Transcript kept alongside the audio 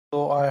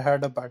So I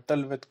had a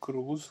battle with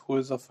Cruz, who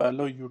is a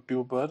fellow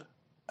YouTuber,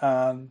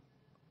 and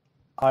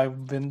I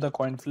win the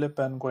coin flip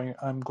and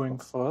I'm going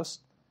first.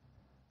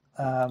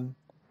 And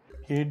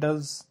he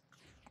does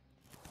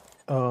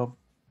uh,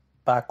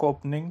 pack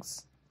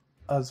openings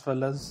as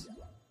well as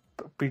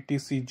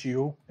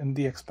PTCGO in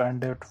the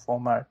expanded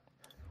format.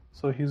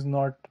 So he's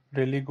not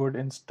really good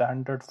in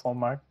standard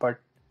format, but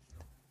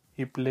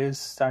he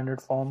plays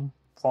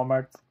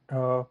format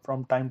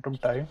from time to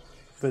time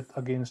with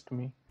against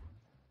me.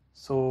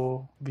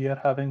 So we are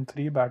having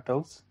three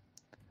battles,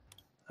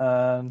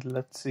 and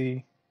let's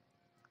see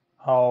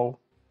how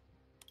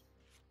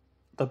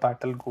the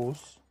battle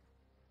goes.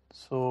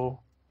 So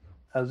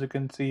as you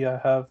can see,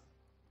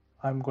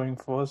 I'm going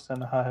first,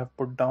 and I have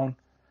put down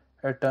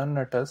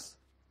Eternatus,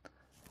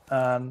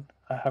 and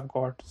I have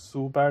got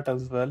Zubat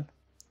as well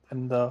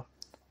in the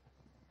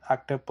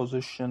active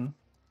position,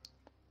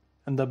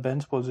 in the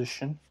bench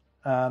position,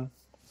 and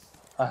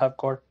I have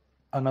got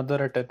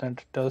another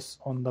Eternatus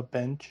on the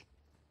bench.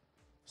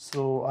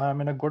 So I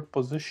am in a good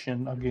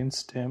position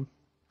against him.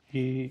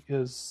 He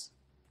is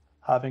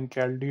having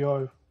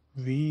Keldeo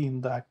V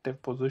in the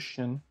active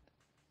position,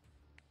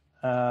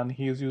 and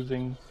he is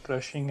using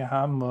Crushing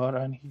Hammer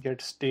and he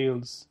gets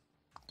tails.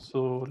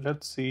 So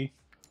let's see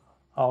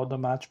how the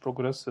match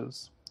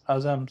progresses.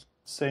 As I'm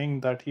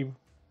saying that he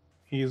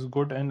is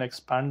good in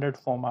expanded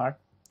format,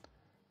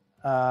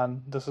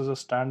 and this is a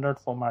standard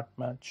format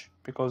match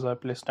because I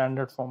play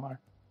standard format.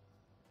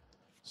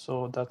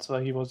 So that's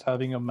why he was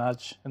having a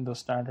match in the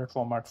standard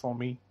format for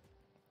me.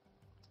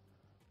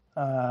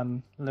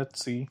 And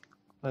let's see.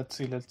 But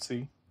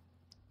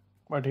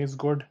he's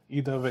good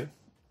either way.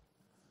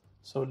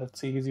 So let's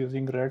see, he's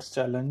using Red's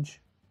challenge.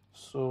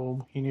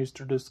 So he needs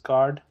to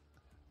discard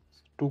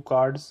two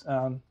cards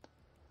and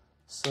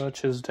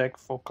search his deck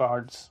for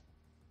cards.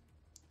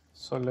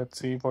 So let's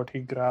see what he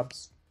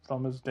grabs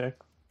from his deck.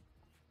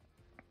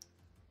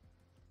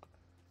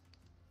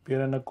 We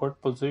are in a good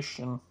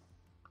position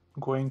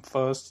going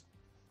first,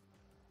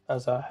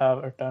 as I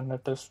have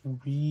Eternatus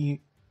V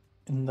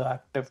in the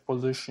active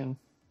position,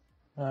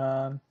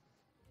 and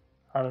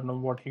I don't know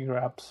what he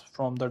grabs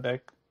from the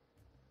deck.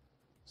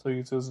 So he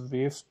uses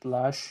Wave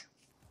Splash.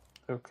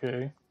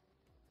 Okay.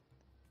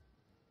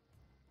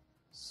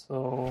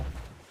 So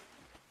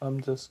I'm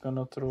just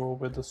gonna throw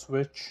with the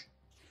switch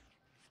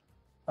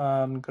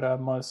and grab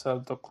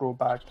myself the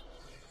Crobat.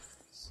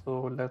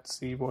 So let's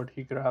see what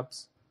he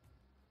grabs.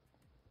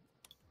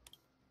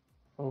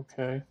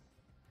 Okay.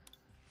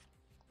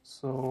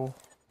 So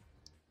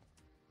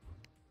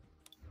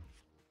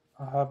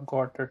I have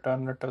got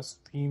Eternatus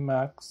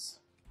VMAX,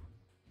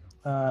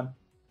 and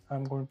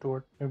I'm going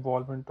to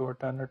evolve into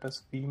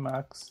Eternatus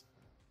VMAX,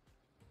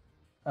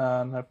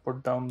 and I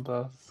put down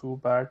the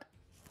Zubat.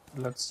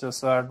 Let's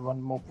just add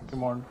one more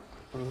Pokemon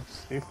for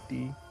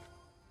safety,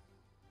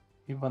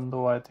 even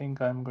though I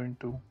think I'm going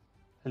to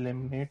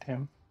eliminate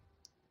him.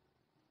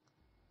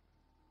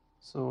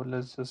 So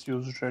let's just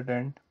use Red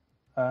End,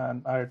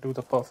 and I do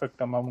the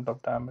perfect amount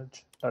of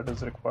damage that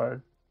is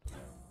required.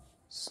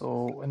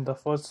 So in the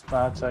first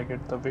match I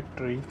get the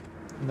victory.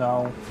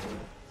 Now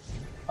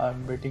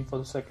I'm waiting for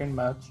the second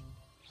match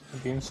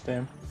against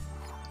him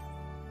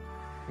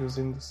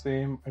using the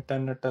same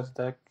Eternatus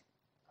deck.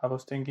 I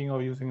was thinking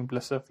of using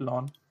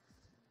Blissiflon,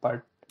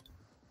 but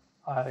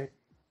I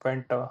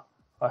went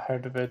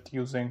ahead with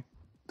using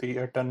the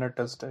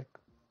Eternatus deck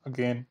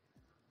again.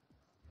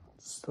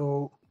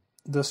 So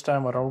this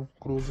time around,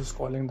 Cruz is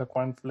calling the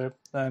coin flip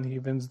and he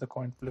wins the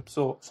coin flip.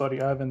 So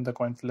sorry, I win the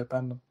coin flip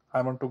and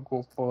I want to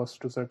go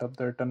first to set up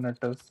the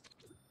Eternatus.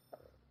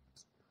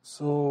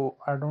 So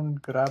I don't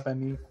grab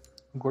any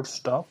good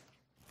stuff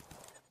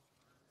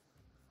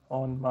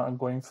on my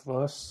going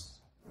first.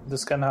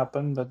 This can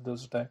happen with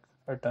this deck,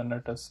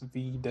 Eternatus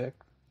V deck,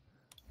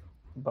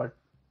 but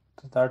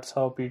that's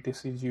how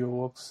PTCGO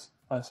works,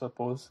 I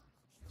suppose.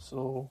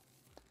 So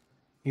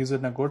he's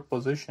in a good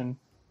position.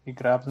 He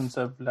grabs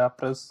himself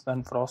Lapras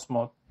and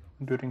Frostmoth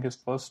during his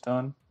first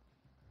turn.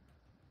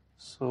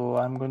 So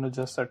I'm going to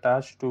just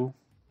attach to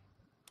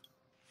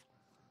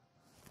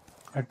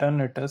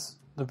Eternatus,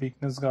 the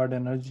weakness guard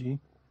energy,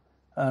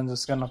 and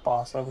just gonna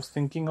pass. I was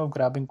thinking of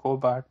grabbing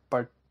Crobat,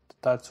 but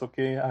that's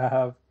okay. I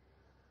have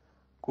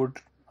good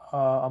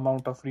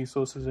amount of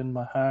resources in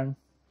my hand.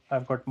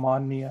 I've got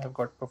Marnie, I've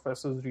got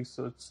Professor's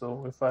Research,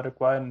 so if I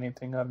require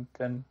anything, I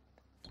can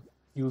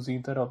use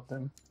either of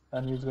them.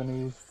 And he's gonna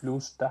use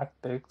Blue's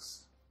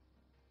Tactics.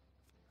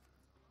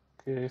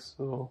 Okay,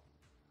 so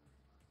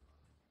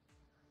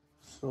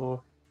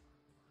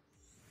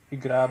he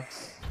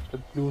grabs the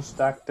Blue's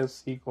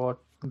Tactics. He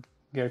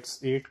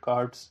gets 8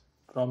 cards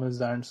from his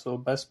hand, so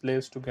best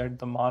place to get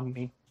the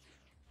Marnie.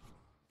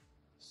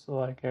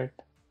 So I get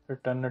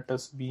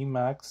Eternatus V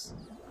Max,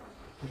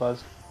 but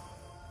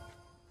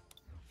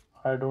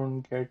I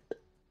don't get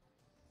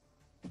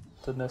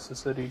the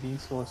necessary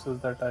resources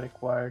that I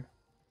required.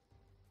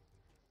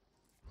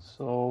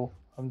 So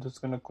I'm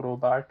just gonna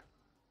Crobat.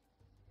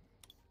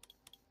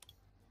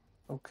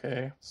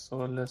 Okay, so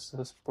let's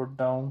just put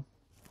down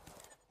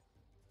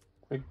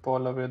Big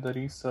ball away the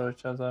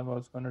research as I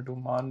was gonna do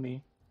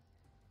Marnie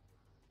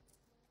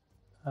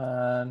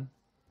and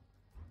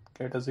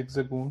get a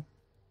Zigzagoon,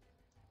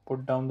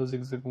 put down the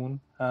Zigzagoon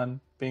and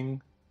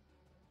ping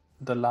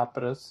the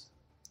Lapras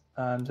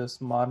and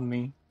just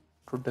Marnie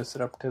to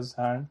disrupt his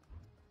hand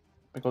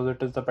because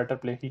it is the better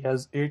play. He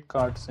has 8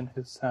 cards in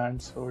his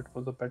hand, so it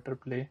was a better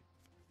play.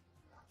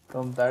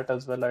 From that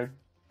as well, I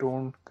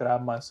don't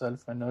grab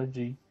myself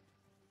energy.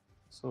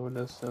 So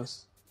let's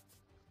just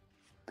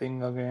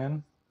ping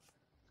again.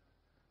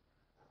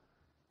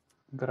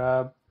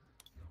 Grab,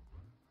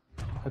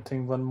 I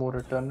think, one more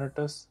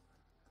Eternatus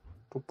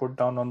to put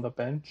down on the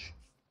bench.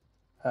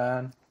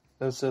 And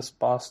let's just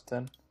pass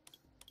then.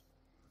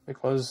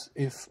 Because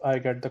if I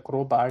get the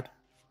Crobat,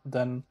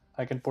 then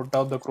I can put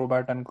down the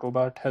Crobat and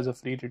Crobat has a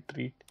free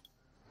retreat.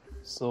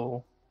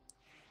 So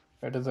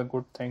that is a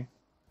good thing.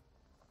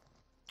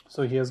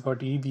 So he has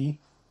got EV.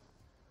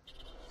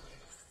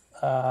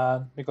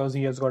 Because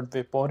he has got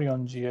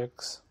Vaporeon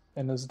GX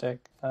in his deck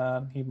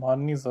and he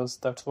Marnies us,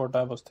 that's what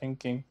I was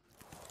thinking.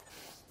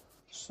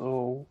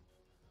 So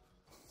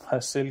I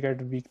still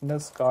get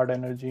weakness card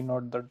energy,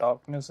 not the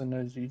darkness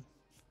energy.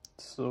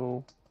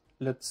 So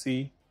let's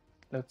see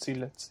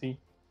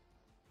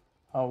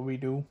how we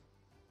do,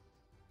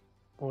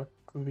 what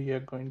we are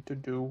going to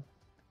do.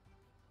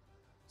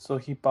 So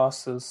he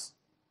passes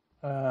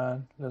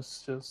and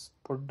let's just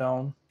put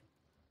down,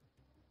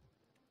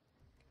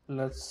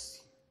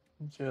 let's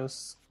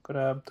just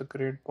grab the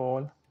Great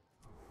Ball,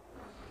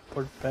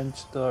 put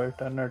bench the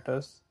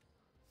Eternatus,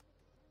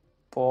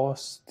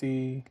 pause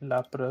the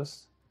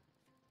Lapras,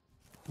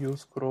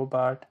 use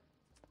Crobat.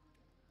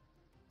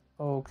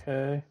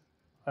 Okay,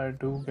 I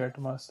do get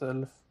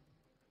myself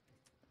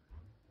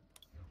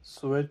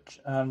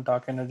switch and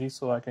dark energy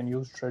so I can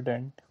use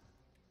Trident.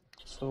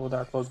 So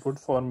that was good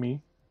for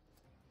me.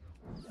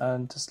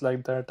 And just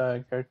like that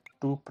I get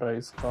 2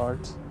 prize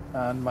cards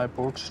and my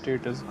board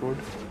state is good.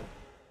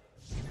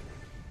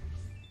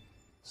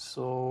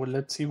 So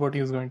let's see what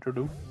he is going to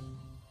do.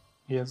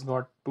 He has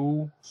got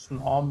 2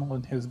 Snom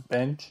on his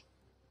bench.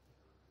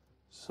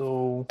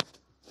 So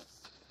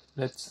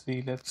let's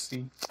see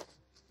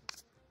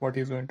what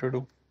he's going to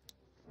do.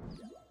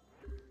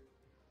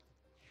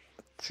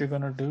 What you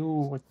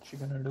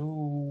gonna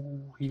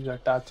do? He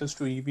attaches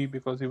to EV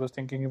because he was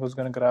thinking he was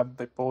gonna grab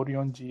the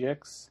Vaporeon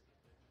GX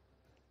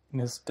in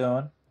his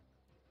turn.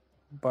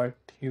 But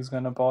he's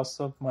gonna boss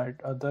up my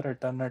other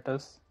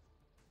Eternatus.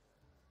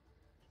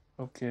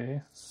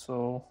 Okay,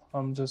 so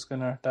I'm just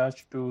gonna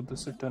attach to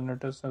this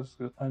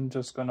Eternatus. I'm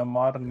just gonna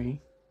Marnie.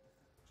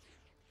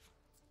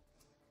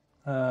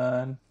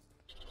 And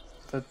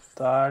with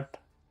that,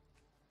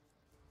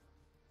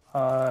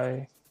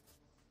 I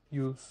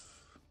use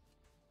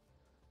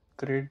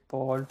Great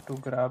Ball to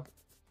grab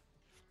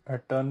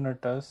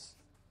Eternatus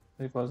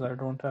because I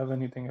don't have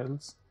anything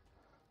else.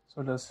 So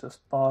let's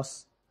just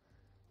pass.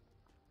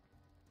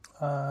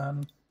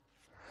 And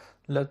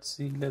let's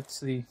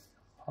see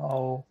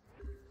how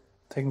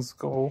things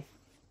go.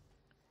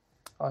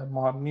 I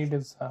Marnied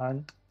his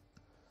hand,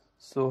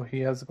 so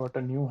he has got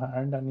a new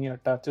hand and he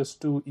attaches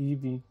to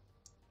EV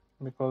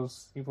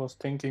because he was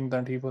thinking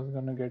that he was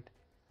gonna get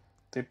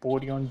the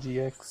Vaporeon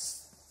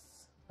GX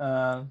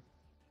and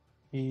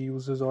he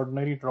uses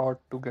Ordinary Rod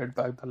to get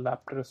back the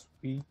Lapras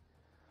V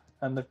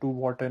and the 2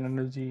 water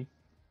energy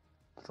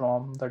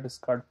from the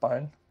discard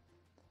pile.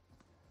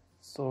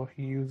 So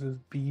he uses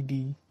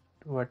BD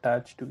to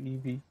attach to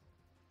EV.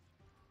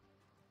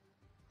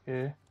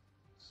 Okay,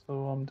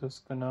 so I'm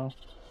just gonna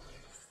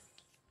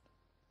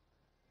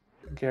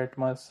get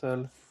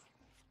myself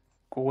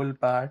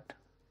Golbat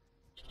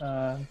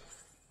and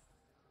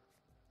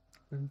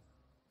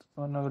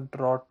gonna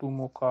draw 2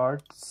 more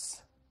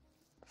cards.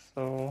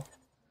 So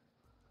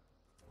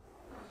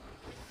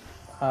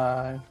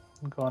I'm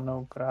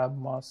gonna grab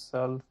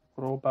myself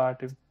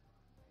Crobat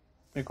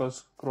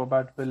because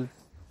Crobat will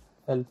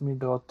help me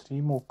draw 3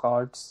 more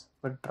cards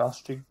with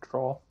drastic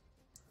draw.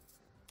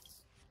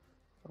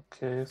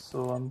 Okay,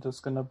 so I'm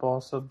just gonna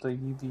boss up the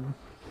EV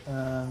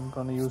and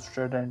gonna use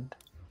Trident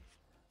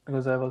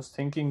because I was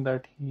thinking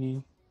that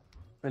he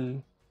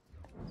will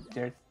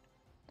get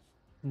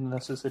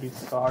necessary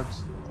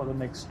cards for the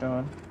next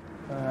turn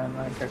and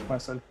I get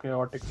myself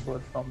Chaotic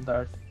Sword from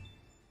that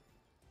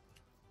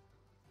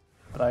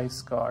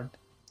prize card.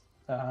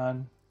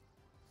 And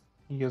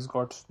he has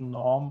got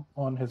Snom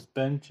on his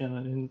bench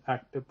and in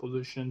active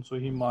position, so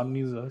he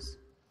Marnies us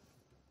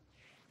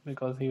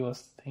because he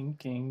was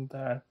thinking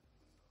that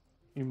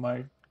we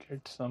might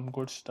get some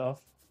good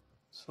stuff.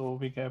 So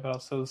we gave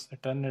ourselves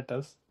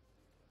Eternatus,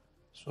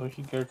 so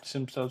he gets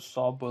himself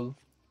Sobble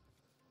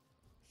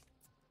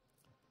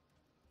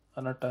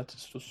and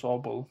attaches to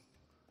Sobble.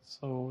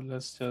 So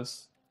let's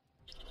just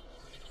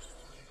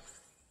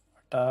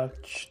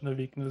attach the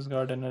weakness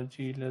guard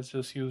energy. Let's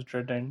just use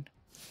Trident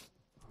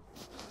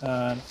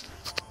and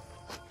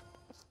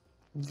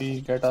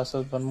we get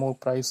ourselves one more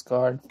prize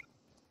card.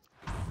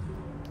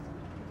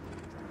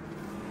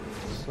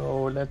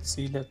 So let's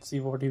see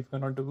what he's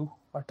gonna do.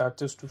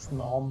 Attaches to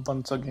Snom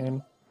once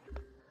again.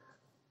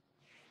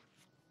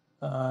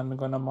 and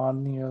gonna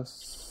Marnie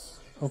us.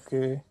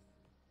 Okay,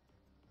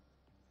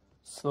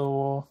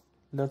 so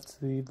let's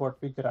see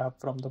what we grab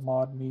from the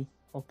Marnie.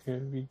 Okay,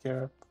 we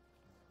get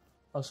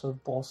us a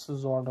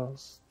boss's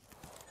orders.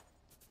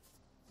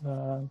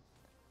 And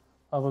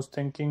I was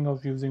thinking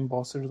of using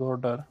boss's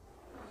order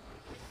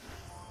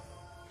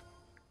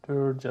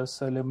to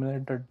just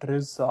eliminate the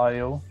Driz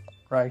IO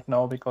right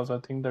now because I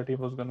think that he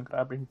was gonna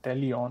grab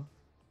Inteleon.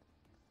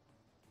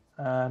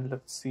 And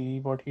let's see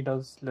what he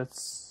does.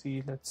 Let's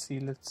see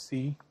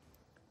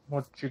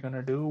what you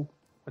gonna do.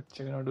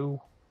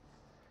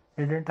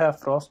 He didn't have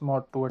Frost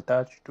mod to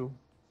attach to.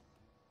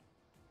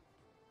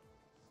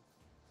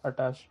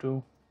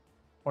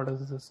 What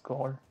is this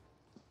called?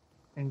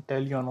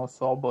 Inteleon or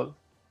Sobble.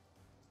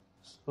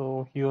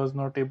 So he was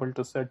not able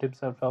to set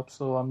himself up,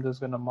 so I'm just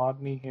gonna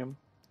Marnie him.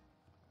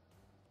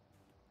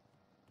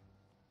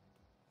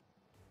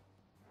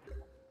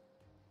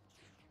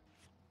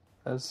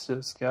 Let's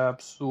just grab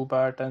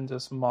Zubat and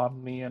just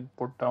Marnie and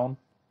put down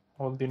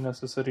all the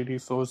necessary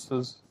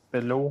resources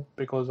below,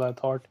 because I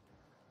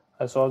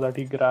saw that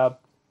he grabbed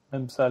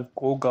himself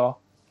Koga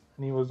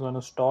and he was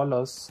gonna stall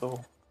us,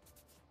 so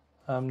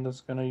I'm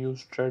just gonna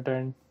use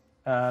Trident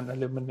and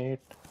eliminate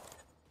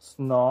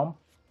Snom,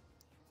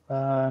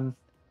 and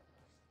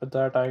with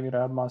that I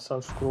grab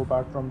myself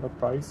Scrowbat from the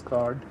prize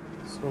card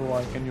so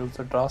I can use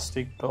the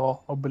Drastic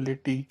Draw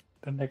ability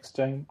the next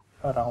time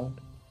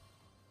around.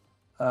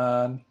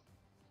 And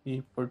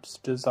he puts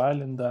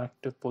Desile in the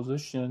active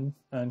position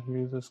and he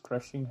uses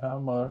Crushing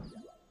Hammer,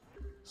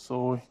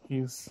 so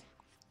he's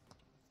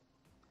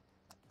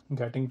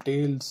getting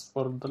tails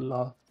for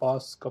the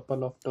past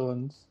couple of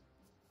turns.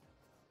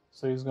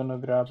 So he's gonna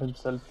grab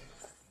himself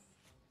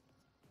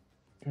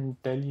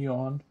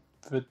Inteleon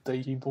with the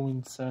Evo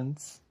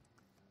Incense.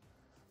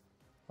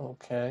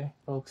 Okay.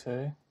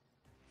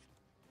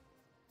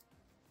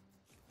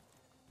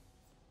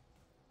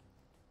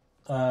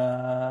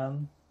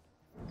 And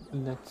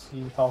let's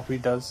see how he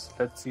does.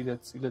 Let's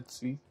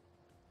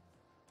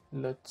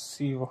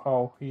see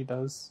how he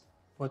does.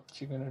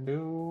 What you gonna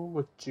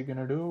do?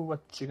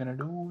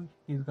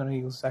 He's gonna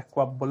use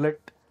Aqua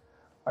Bullet,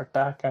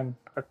 attack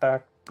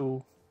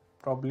to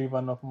probably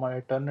one of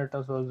my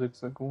Eternatus or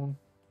Zigzagoon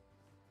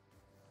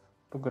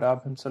to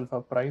grab himself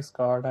a prize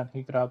card, and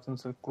he grabs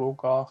himself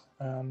Kroga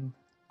and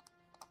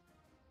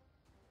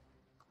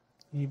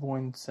Evo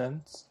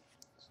Incense.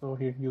 So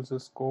he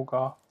uses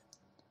Koga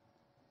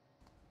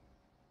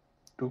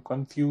to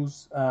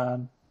confuse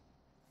and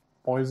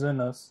poison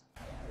us.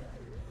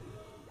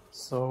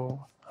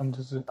 So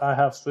I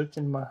have switch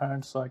in my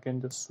hand, so I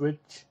can just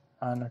switch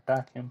and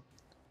attack him.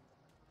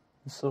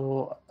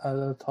 So as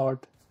I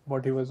thought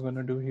what he was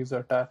gonna do, he's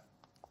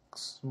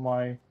attacks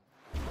my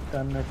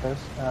Eternatus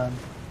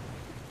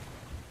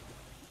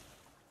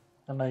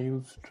and I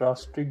use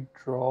Drastic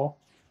Draw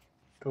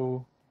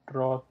to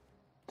draw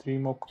 3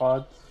 more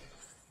cards,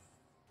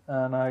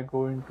 and I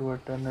go into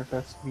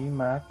Eternatus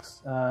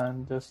VMAX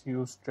and just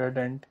use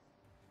Trident.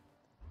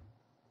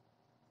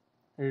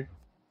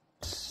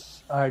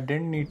 I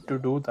didn't need to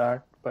do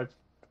that, but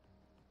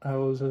I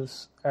was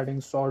just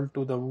adding salt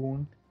to the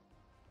wound.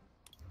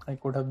 I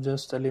could have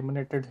just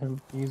eliminated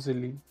him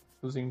easily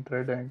using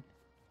Trident,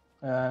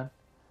 but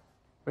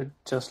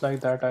just like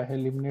that I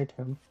eliminate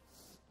him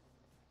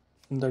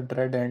in the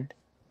Trident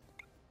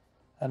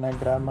and I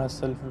grab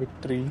myself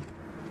victory.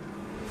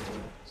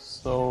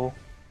 So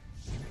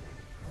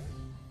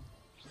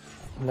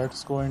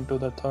let's go into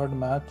the third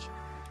match,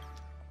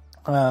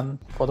 and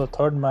for the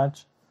third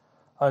match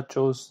I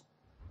chose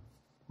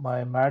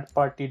my Mad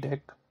Party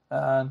deck,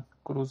 and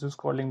Cruz is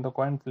calling the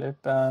coin flip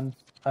and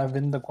I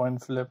win the coin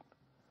flip.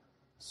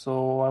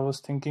 So I was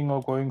thinking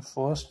of going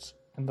first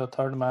in the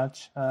third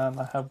match, and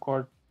I have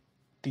got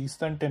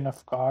decent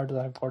enough cards.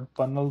 I've got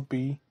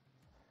Bunnelby,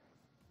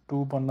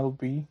 2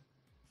 Bunnelby,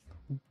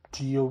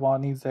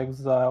 Giovanni's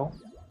Exile,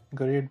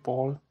 Great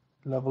Ball,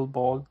 Level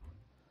Ball,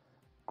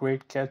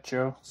 Great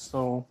Catcher.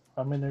 So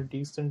I'm in a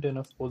decent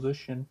enough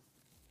position.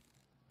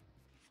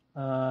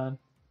 And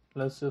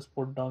let's just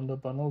put down the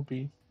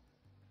Bunnelby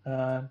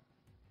and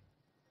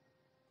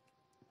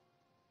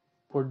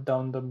put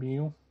down the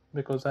Mew,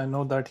 because I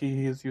know that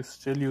he is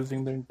still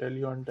using the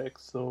Inteleon deck,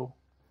 so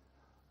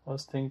I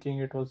was thinking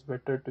it was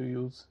better to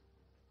use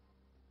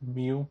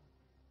Mew.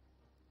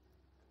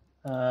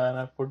 And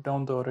I put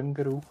down the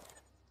Oranguru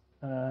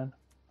and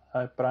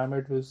I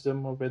Primate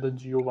Wisdom with the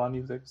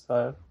Giovanni's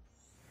Exile,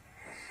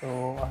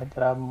 so I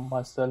grab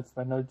myself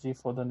energy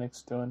for the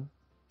next turn.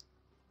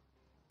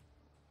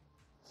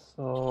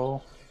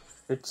 So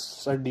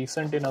it's a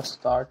decent enough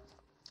start,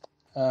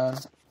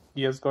 and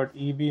he has got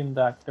EV in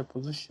the active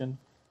position,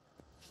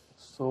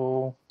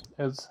 so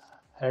his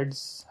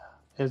hammers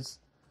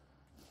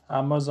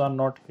are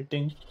not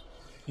hitting.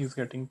 He's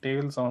getting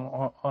tails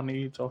on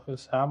each of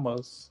his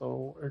hammers,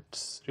 so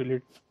it's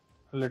really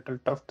a little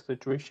tough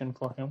situation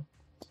for him.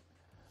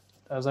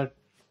 As I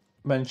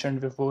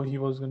mentioned before, he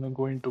was gonna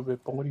go into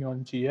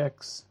Vaporeon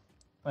GX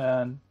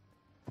and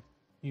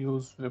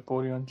use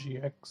Vaporeon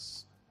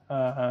GX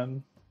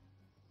and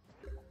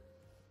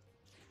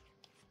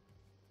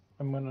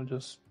I'm gonna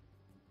just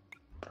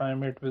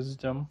primate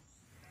wisdom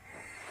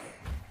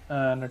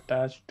and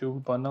attach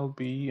to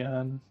Bunnelby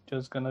and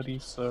just gonna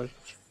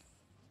research.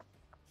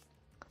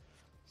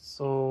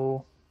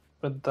 So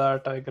with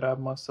that, I grab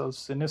myself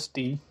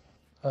Sinisty.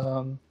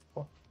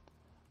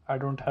 I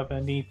don't have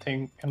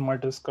anything in my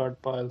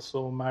discard pile,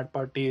 so Mad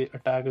Party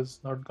attack is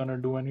not gonna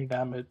do any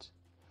damage.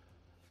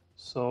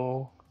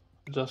 So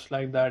just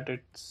like that,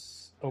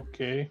 it's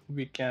okay.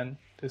 We can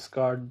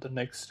discard the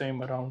next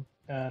time around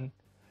and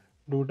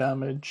do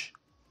damage.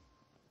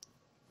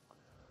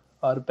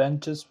 Our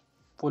bench is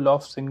full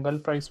of single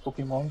price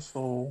Pokemon,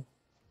 so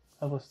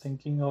I was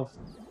thinking of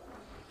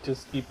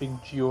just keeping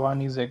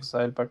Giovanni's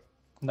Exile, but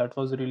that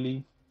was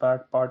really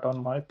bad part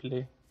on my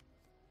play.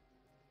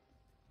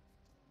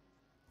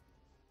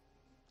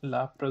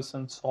 Lapras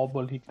and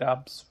Sobble he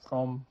grabs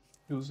from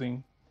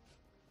using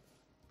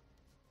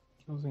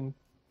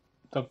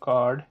the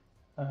card,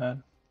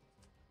 and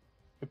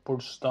he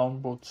puts down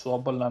both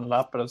Sobble and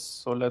Lapras.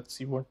 So let's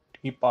see what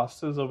he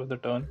passes over the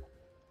turn.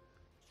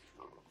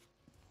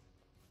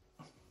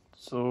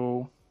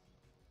 So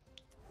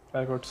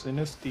I got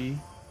Sinisty,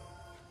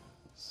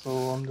 so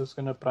I'm just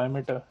gonna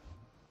primate a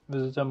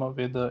Wisdom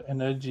away the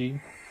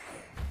energy,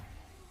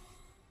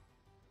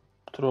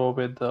 throw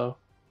away the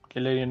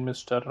Galarian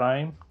Mr.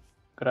 Rhyme,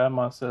 grab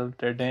myself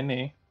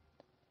Dedenne,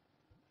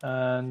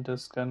 and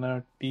just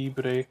gonna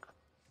T-break.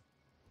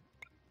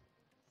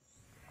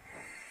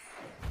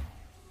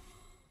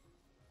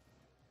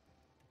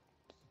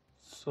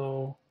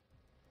 So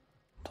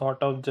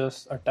thought of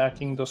just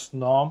attacking the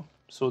Snom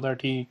so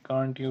that he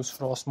can't use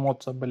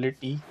Frostmoth's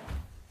ability,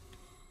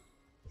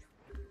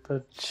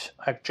 which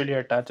actually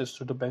attaches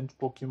to the bench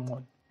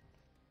Pokemon,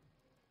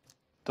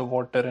 the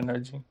water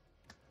energy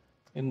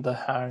in the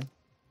hand.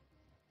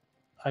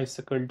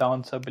 Icicle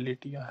Dance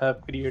ability. I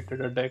have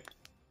created a deck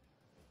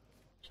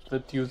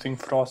with using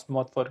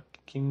Frostmoth for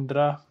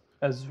Kingdra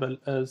as well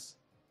as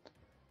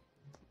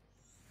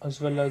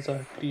I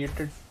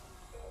created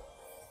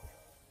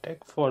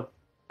deck for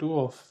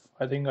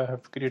I think I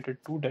have created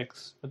two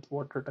decks with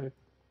water type.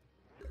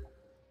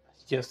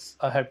 Yes,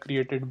 I have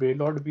created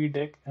Wailord V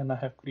deck and I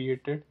have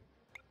created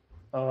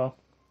a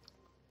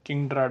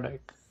Kingdra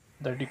deck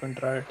that you can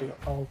try it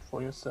out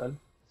for yourself.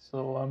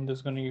 So I'm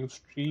just gonna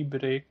use Tree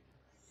Break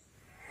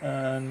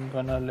and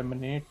gonna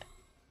eliminate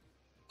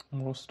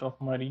most of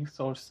my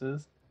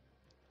resources.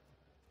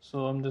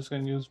 So I'm just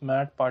gonna use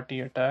Mad Party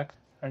attack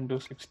and do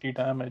 60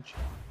 damage.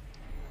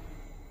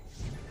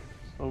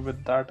 So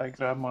with that I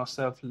grab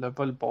myself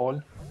Level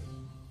Ball.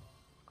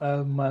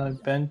 My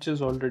bench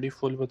is already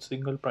full with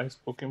single price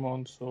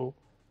Pokemon, so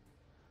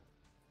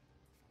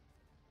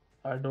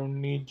I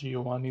don't need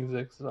Giovanni's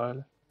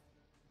Exile.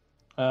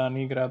 And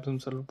he grabs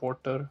himself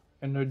Water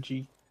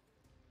Energy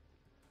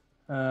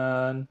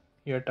and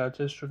he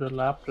attaches to the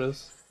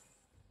Lapras.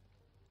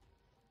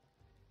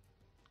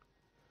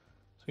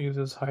 So he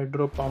uses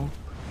Hydro Pump.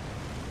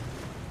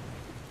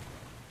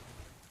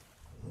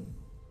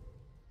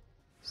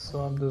 So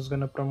I'm just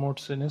gonna promote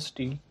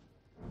Sinisty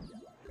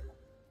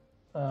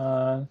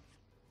and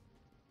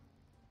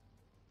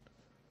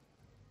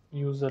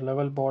use a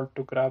Level Ball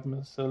to grab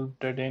myself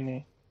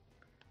Dedenne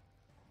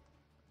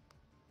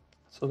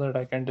so that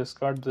I can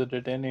discard the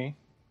Dedenne.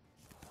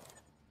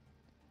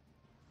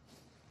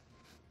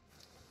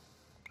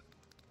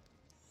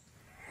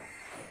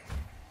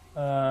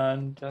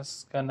 And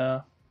just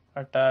gonna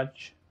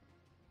attach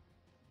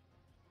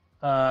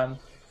and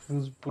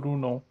use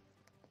Bruno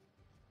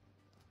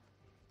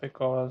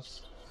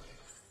because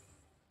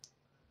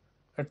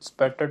it's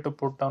better to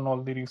put down all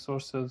the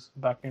resources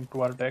back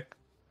into our deck.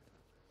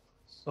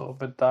 So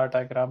with that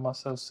I grab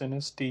myself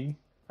Sinisty.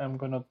 I'm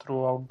gonna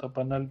throw out the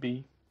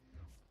Bunnelby,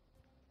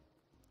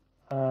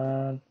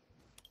 and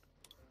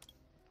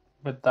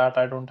with that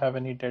I don't have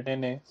any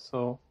Dedenne,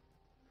 so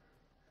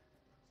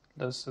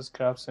let's just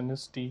grab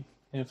Sinisty.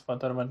 If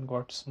other one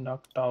got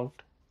snucked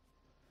out,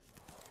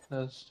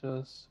 let's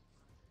just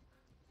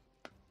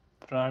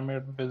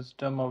Primate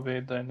Wisdom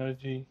away the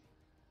energy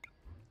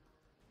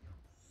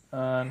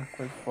and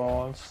Quick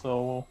Ball.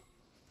 So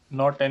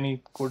not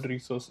any good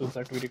resources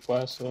that we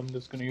require, so I'm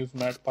just gonna use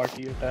Mad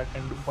Party attack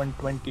and do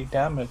 120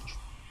 damage.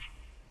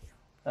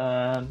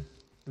 And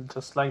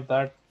just like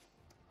that,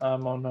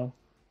 I'm on a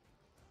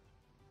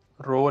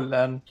roll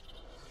and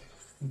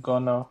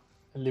gonna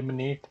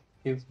eliminate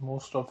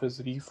most of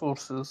his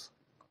resources.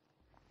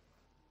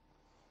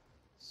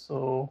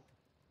 So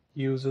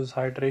he uses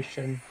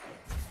hydration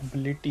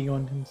ability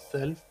on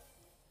himself.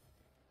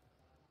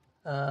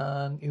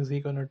 And is he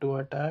gonna do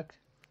attack?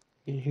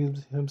 He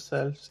heals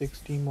himself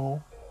 60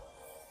 more.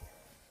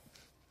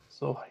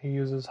 So he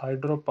uses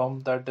Hydro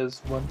Pump, that is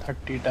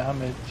 130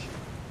 damage.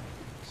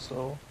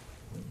 So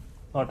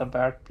not a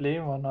bad play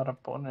on our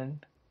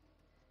opponent.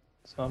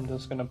 So I'm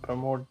just gonna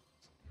promote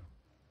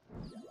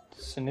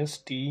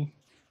Sinisty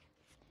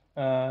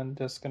and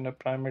just gonna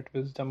Primate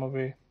Wisdom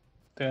away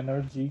the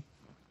energy.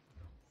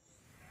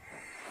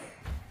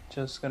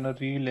 Just gonna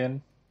reel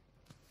in,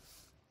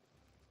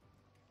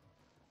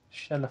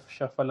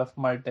 shuffle of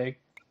my deck,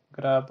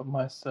 grab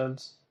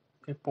myself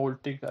a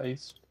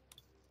poltergeist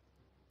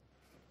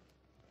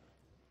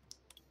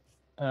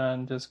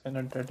and just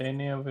gonna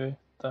detain away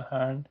the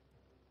hand.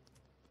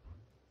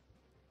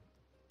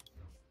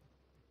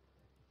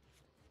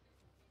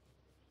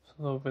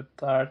 So with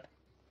that,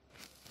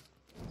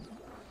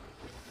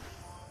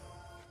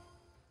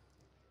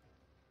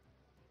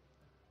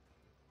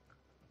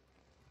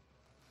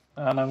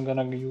 and I'm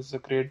gonna use the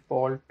great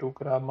ball to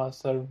grab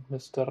myself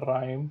Mr.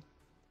 Rhyme.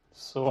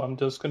 So I'm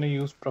just gonna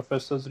use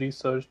Professor's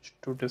research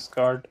to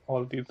discard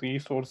all these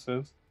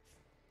resources,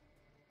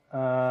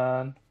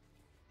 and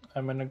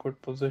I'm in a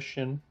good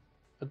position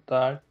with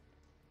that.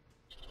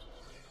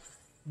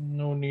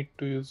 No need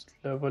to use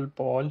level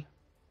ball,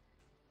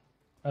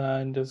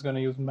 and just gonna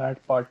use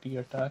Mad Party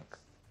attack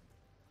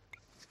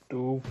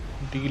to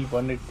deal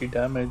 180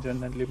 damage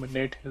and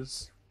eliminate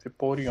his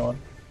Vaporeon.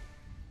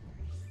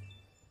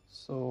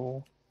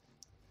 So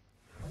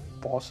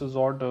boss's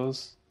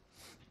orders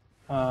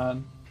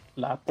and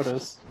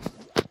Lapras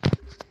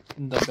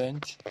in the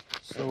bench.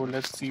 So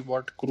let's see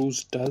what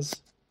Cruz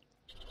does.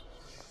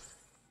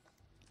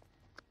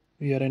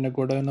 We are in a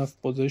good enough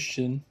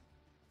position.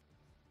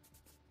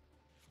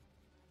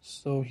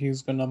 So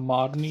he's gonna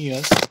Marnie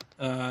us,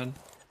 and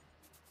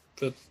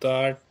with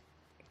that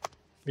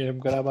we have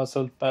grab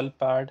ourselves Pal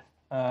Pad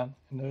and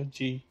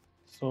energy.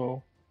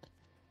 So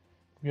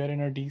we are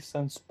in a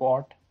decent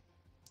spot.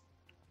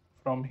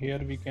 From here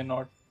we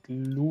cannot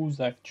lose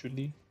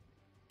actually.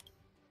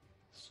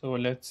 So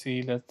let's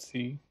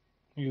see.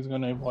 He's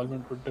gonna evolve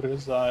into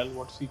Drizzile.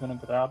 What's he gonna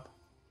grab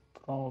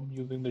from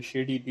using the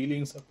Shady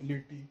Dealings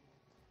ability?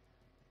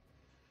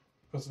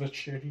 Because with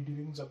Shady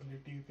Dealings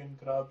ability you can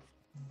grab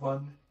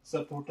one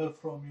supporter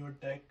from your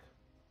deck.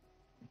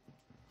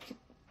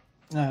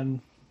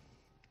 And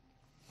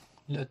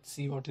let's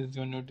see what he's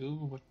gonna do.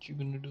 What you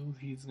gonna do?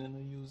 He's gonna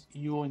use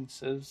EO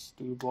Incest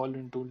to evolve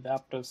into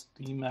Lapras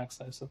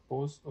Max, I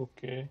suppose.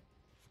 Okay.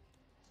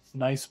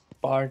 Nice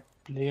part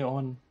play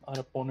on our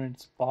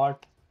opponent's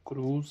part,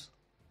 Cruz.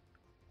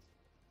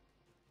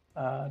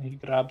 And he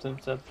grabs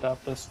himself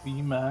Lapras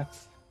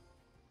Max.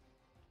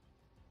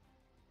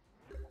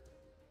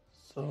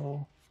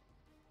 So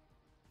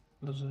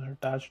this is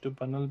attached to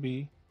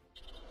Bunnelby.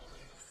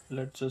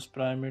 Let's just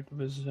prime it,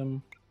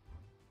 Wisdom,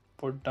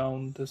 put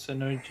down this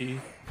energy,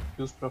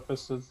 use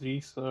Professor's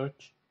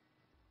research.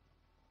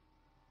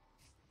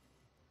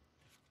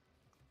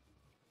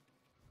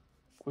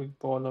 Quick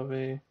ball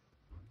away.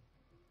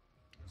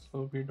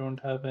 So we don't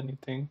have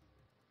anything.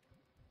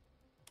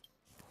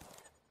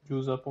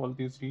 Use up all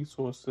these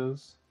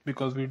resources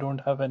because we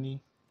don't have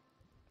any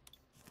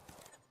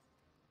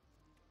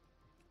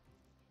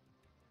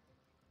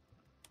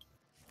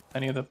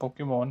other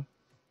Pokemon.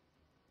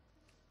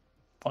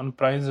 Fun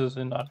prizes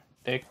in our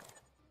deck.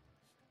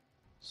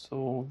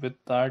 So with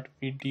that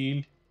we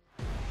deal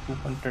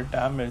 200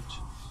 damage.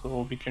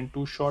 So we can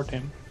two-shot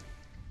him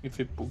if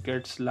he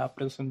gets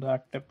Lapras in the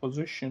active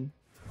position,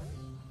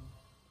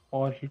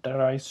 or he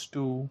tries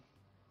to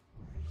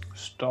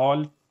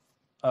stall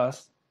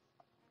us.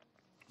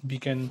 We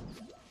can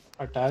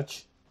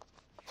attach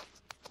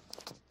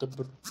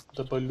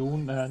the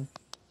balloon and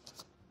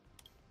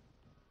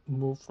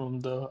move from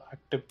the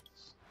active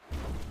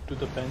to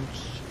the bench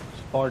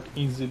spot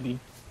easily.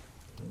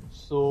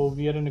 So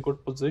we are in a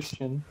good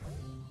position,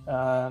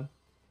 and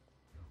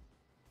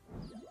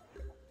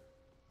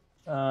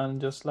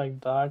just like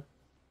that,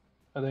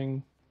 I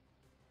think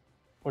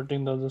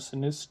putting the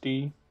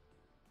Sinisty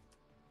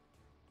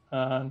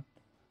and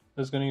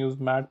just gonna use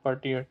Mad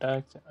Party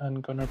attacks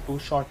and gonna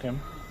two-shot him.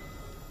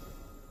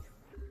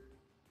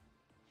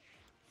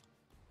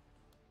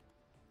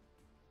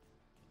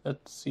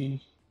 Let's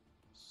see.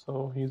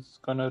 So he's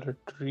gonna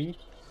retreat.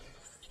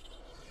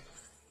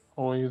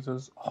 Oh, he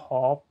uses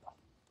hop.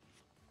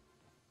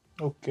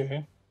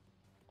 Okay.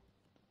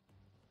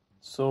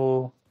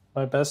 So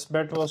my best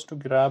bet was to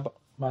grab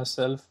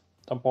myself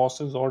the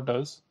boss's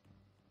orders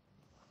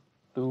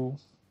to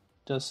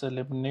just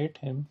eliminate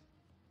him.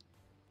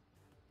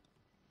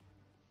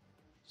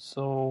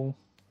 So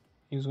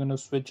he's gonna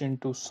switch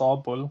into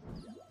Sobble.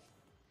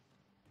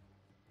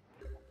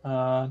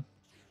 And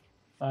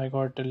I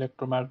got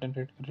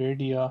electromagnetic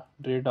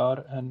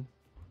radar and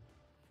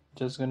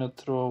just gonna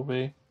throw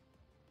away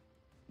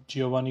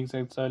Giovanni's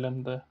Exile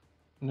and the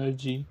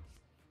energy.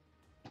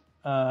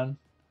 And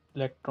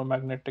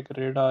electromagnetic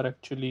radar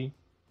actually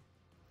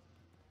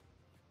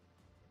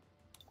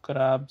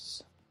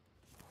grabs.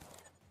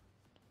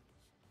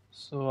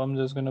 So I'm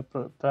just gonna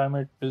prime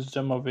it,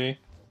 Wisdom away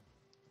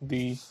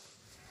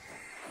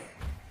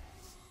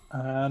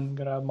and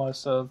grab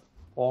myself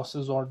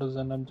boss's orders,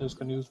 and I'm just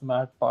gonna use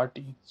Mad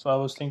Party. So I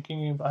was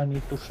thinking if I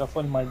need to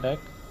shuffle my deck,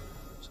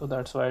 so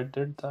that's why I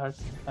did that,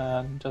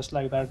 and just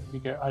like that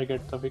I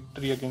get the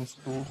victory against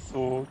you.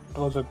 So it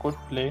was a good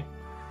play.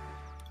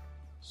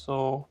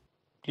 So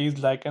please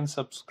like and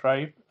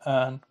subscribe,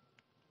 and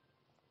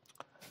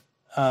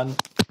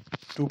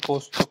do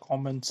post the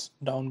comments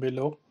down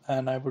below,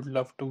 and I would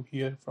love to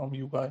hear from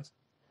you guys.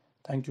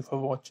 Thank you for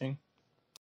watching.